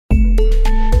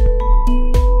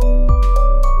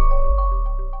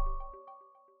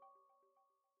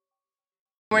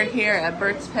We're here at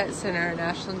Burt's Pet Center in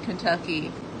Ashland,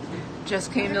 Kentucky.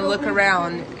 Just came to look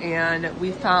around and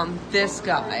we found this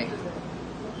guy.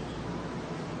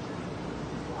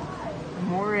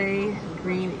 Moray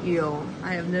green eel.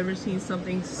 I have never seen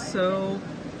something so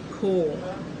cool.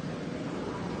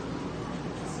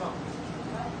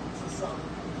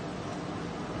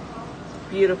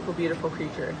 Beautiful, beautiful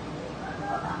creature.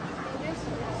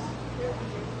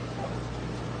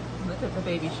 Look at the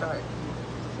baby shark.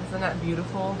 Isn't that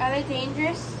beautiful? Are they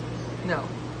dangerous? No.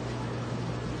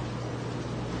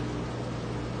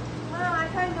 Mom, I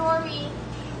found Dormy.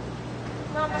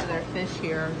 Mom, And their fish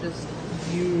here are just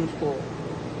beautiful.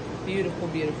 Beautiful,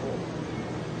 beautiful.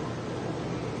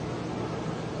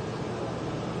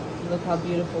 Look how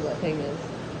beautiful that thing is.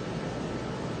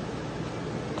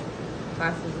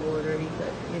 Glasses of water, you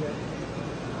could, you know.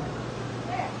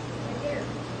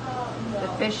 The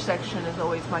fish section is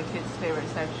always my kids' favorite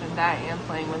section. That and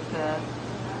playing with the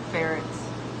ferrets.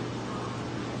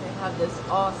 They have this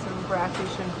awesome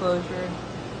brackish enclosure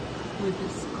with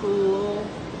this cool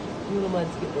little mud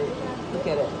skipper. Look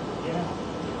at it. Yeah.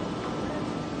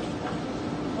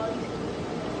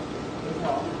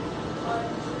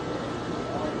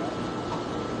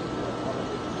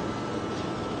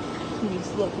 Can you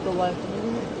just look at the life of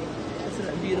it? Isn't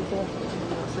that beautiful?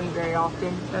 Swing very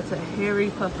often. That's a hairy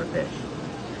pufferfish.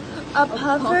 a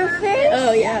pufferfish?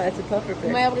 Oh yeah, it's a pufferfish.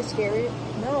 Am I able to scare it?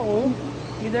 No,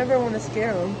 you never want to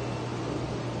scare them.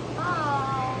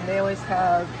 Oh. And they always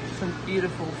have some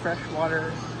beautiful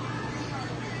freshwater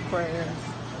aquariums.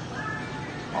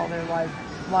 All their live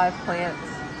plants.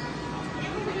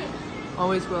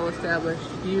 Always well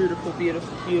established. Beautiful,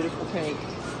 beautiful, beautiful tank.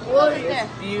 What is there?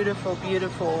 Beautiful,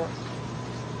 beautiful.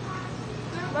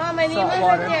 Mom, my Nemo's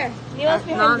Saltwater. right there. Nemo's Not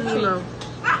behind the tree. Nemo.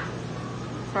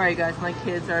 Sorry guys, my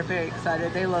kids are very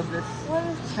excited. They love this What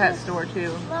is pet this? store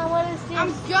too. Mom, what is this?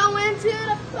 I'm going to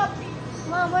the puppy.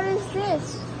 Mom, what is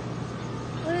this?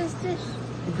 What is this?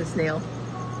 It's a snail.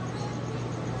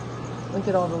 Look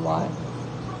at all the life.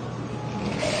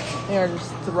 They are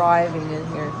just thriving in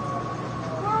here.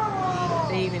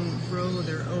 They even grow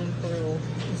their own coral.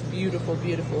 It's beautiful,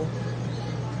 beautiful.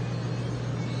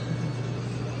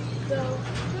 So,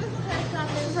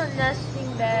 this is a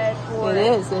nesting bed for... It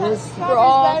is. For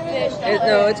all fish.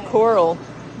 No, it's coral.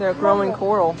 They're growing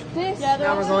coral. This?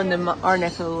 Now we're going to our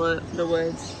neck of the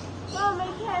woods. Mom, I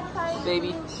can't find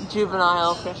Baby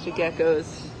juvenile crested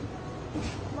geckos.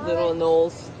 Little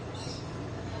knolls.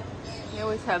 They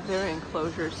always have their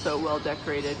enclosures so well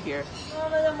decorated here.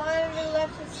 Mom, the monitor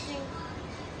left us stink.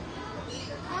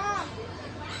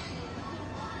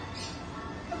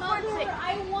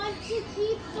 I want to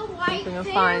keep the white We're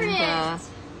gonna find the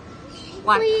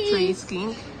black tree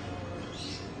skink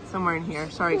somewhere in here.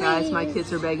 Sorry guys, my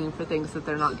kids are begging for things that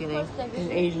they're not getting.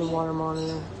 An Asian water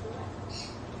monitor.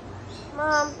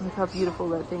 Mom. Look how beautiful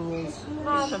that thing is.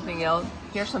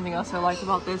 Here's something else I like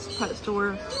about this pet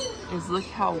store is look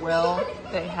how well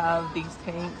they have these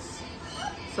tanks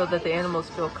so that the animals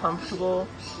feel comfortable.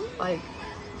 Like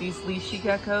these leashy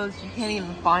geckos, you can't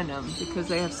even find them because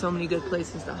they have so many good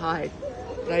places to hide.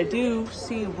 But I do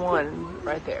see one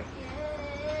right there.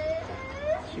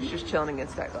 She's just chilling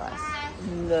against that glass.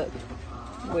 Look,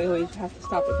 we always have to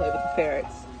stop to play with the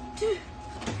ferrets.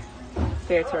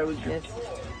 Ferrets are our weakness.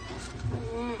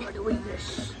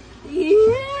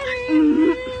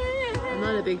 I'm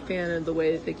not a big fan of the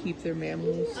way that they keep their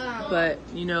mammals, but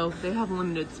you know, they have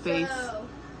limited space.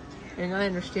 And I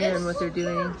understand what they're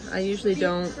doing. I usually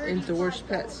don't endorse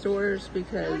pet stores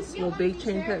because, well, big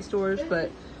chain pet stores,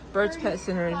 but Burt's Pet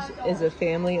Center is a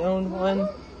family-owned one,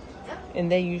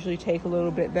 and they usually take a little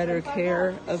bit better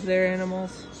care of their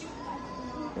animals.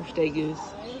 Or stegoos,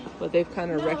 but they've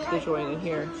kind of wrecked the joint in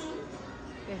here.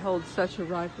 They hold such a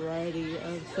wide variety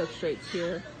of substrates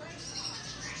here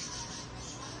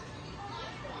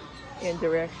and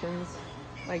directions,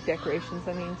 like decorations,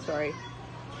 I mean, sorry.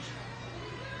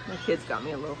 My kids got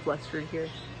me a little flustered here.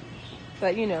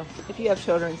 But you know, if you have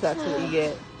children, that's what you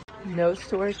get. No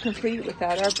store is complete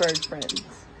without our bird friends.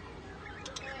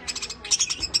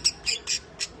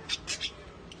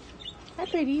 Hi,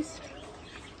 pretties.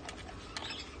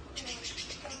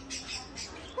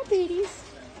 Hi, pretties.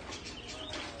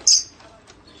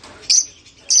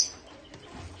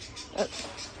 Oh, I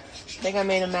think I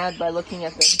made them mad by looking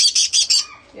at them.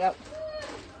 Yep.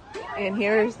 And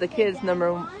here's the kids'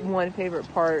 #1 favorite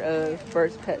part of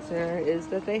Burt's Pet Center is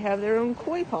that they have their own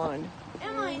koi pond.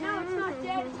 Emily, no, it's not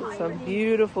dead. Some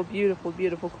beautiful, beautiful,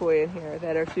 beautiful koi in here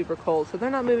that are super cold. So they're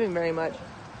not moving very much.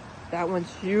 That one's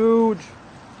huge.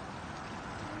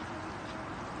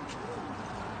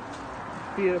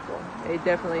 Beautiful. They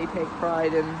definitely take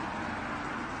pride in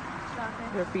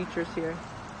Okay. Their features here.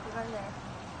 Go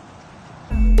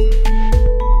there.